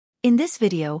In this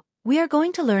video, we are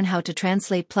going to learn how to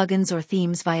translate plugins or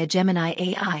themes via Gemini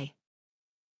AI.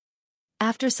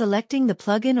 After selecting the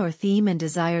plugin or theme and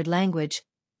desired language,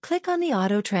 click on the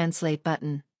Auto Translate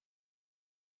button.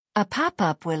 A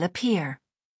pop-up will appear.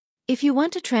 If you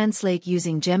want to translate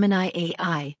using Gemini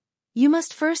AI, you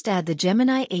must first add the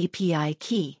Gemini API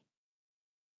key.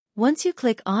 Once you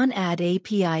click on Add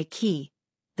API Key,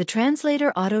 the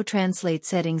Translator Auto Translate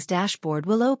Settings dashboard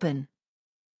will open.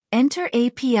 Enter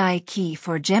API key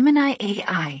for Gemini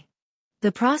AI.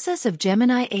 The process of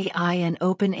Gemini AI and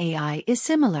OpenAI is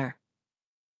similar.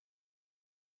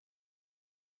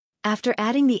 After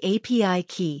adding the API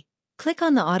key, click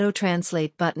on the Auto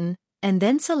Translate button, and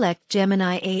then select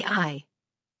Gemini AI.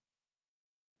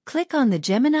 Click on the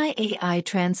Gemini AI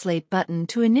Translate button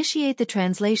to initiate the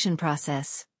translation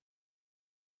process.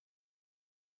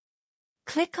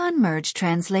 Click on Merge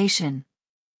Translation.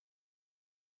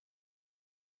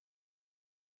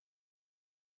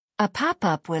 A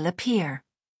pop-up will appear.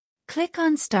 Click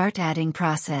on Start Adding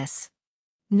Process.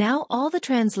 Now all the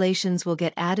translations will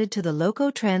get added to the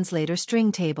Loco Translator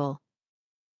string table.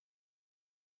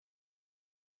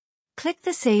 Click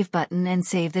the Save button and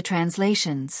save the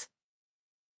translations.